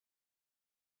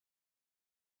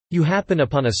You happen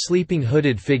upon a sleeping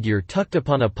hooded figure tucked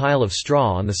upon a pile of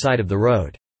straw on the side of the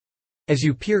road. As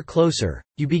you peer closer,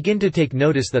 you begin to take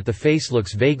notice that the face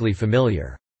looks vaguely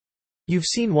familiar. You've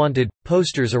seen wanted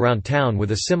posters around town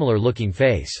with a similar looking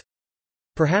face.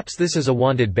 Perhaps this is a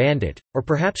wanted bandit, or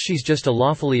perhaps she's just a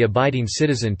lawfully abiding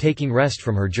citizen taking rest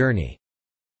from her journey.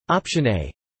 Option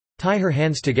A. Tie her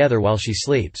hands together while she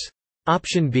sleeps.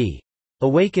 Option B.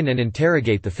 Awaken and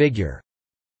interrogate the figure.